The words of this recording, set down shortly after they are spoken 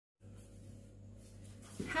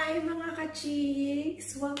Hi mga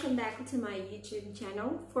ka-chicks! Welcome back to my YouTube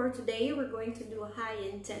channel. For today, we're going to do a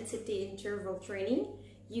high-intensity interval training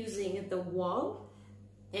using the wall.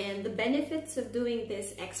 And the benefits of doing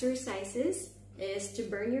these exercises is to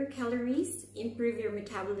burn your calories, improve your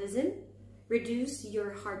metabolism, reduce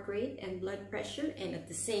your heart rate and blood pressure, and at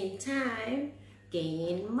the same time,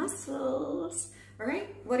 gain muscles.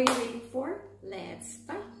 Alright, what are you waiting for? Let's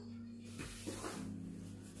start!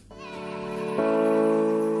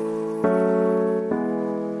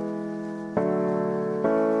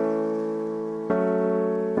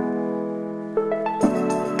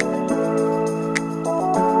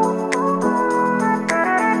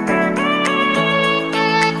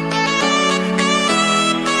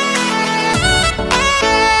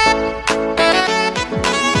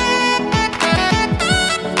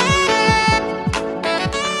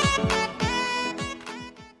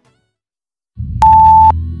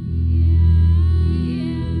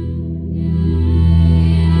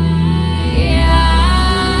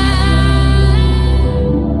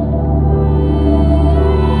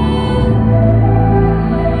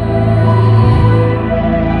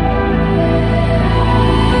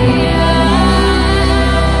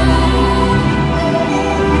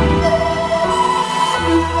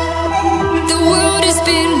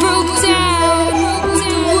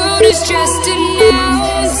 Just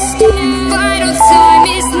announced, final time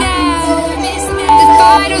is now, the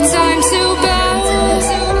final time to bow,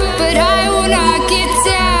 but I will not get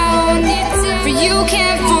down, for you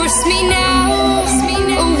can't force me now,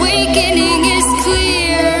 awakening is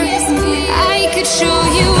clear, I could show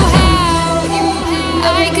you how,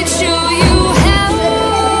 I could show you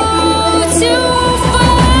how to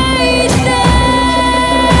fight them.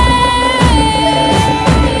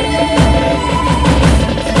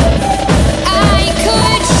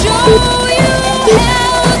 Show you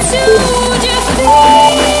how to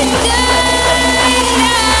defeat them now.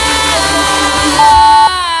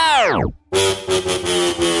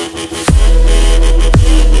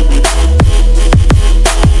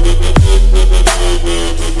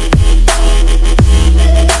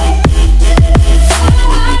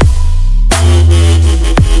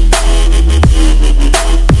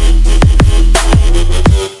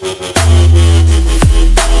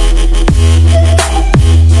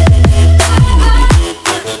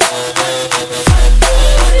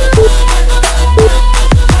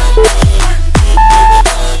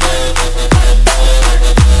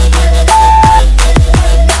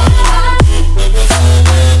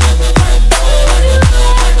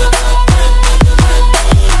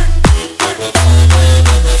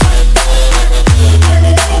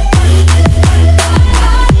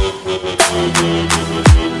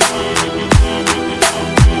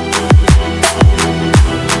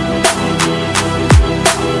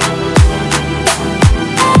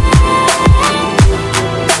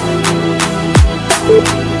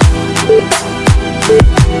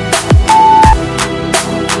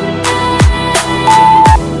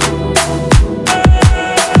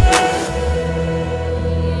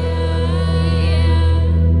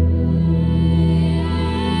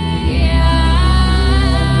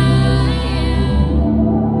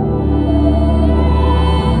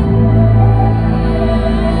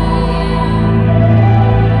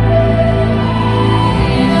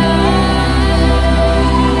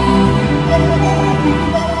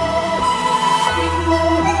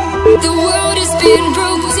 The world has been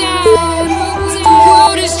broke down, the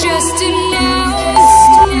world is just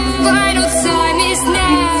announced, final time is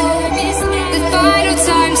now, the final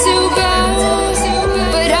time to bow,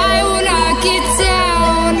 but I will not get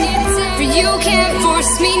down, for you can't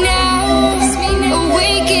force me now,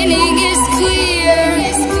 awakening is clear,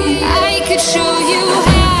 I could show you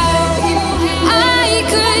how, I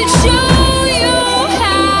could show you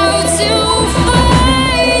how to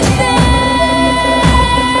fight them.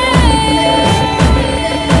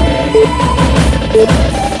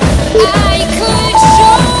 I could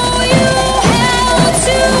show you how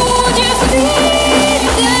to defeat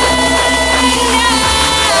them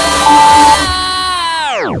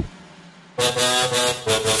now.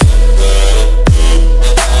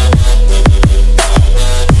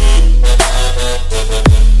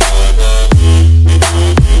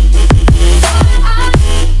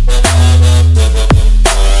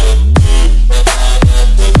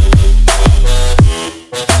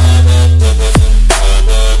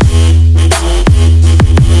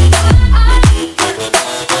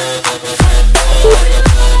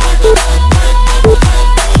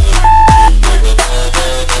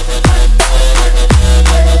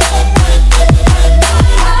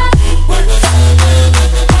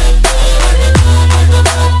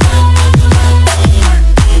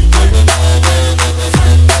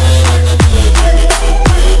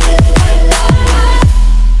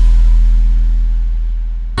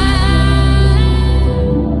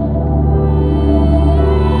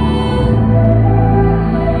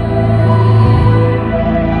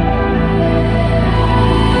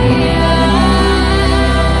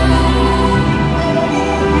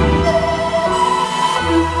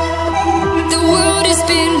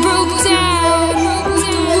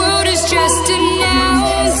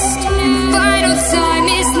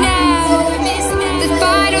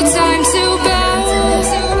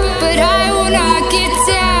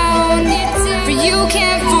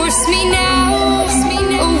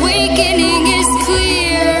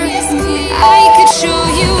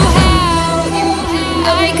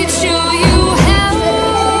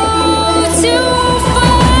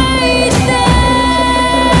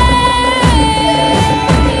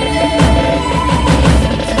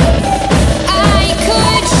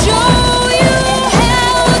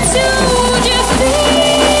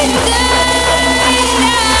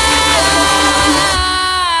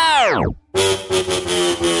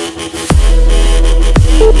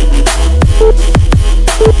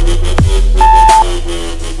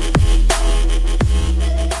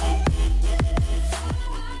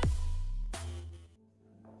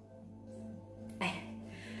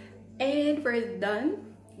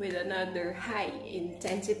 another high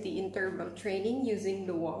intensity interval training using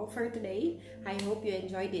the wall for today. I hope you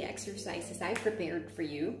enjoyed the exercises I prepared for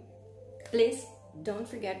you. Please don't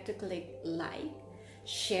forget to click like,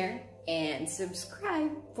 share, and subscribe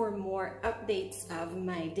for more updates of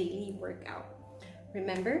my daily workout.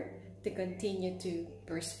 Remember to continue to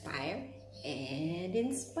perspire and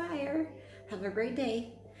inspire. Have a great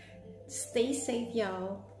day. Stay safe,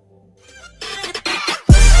 y'all.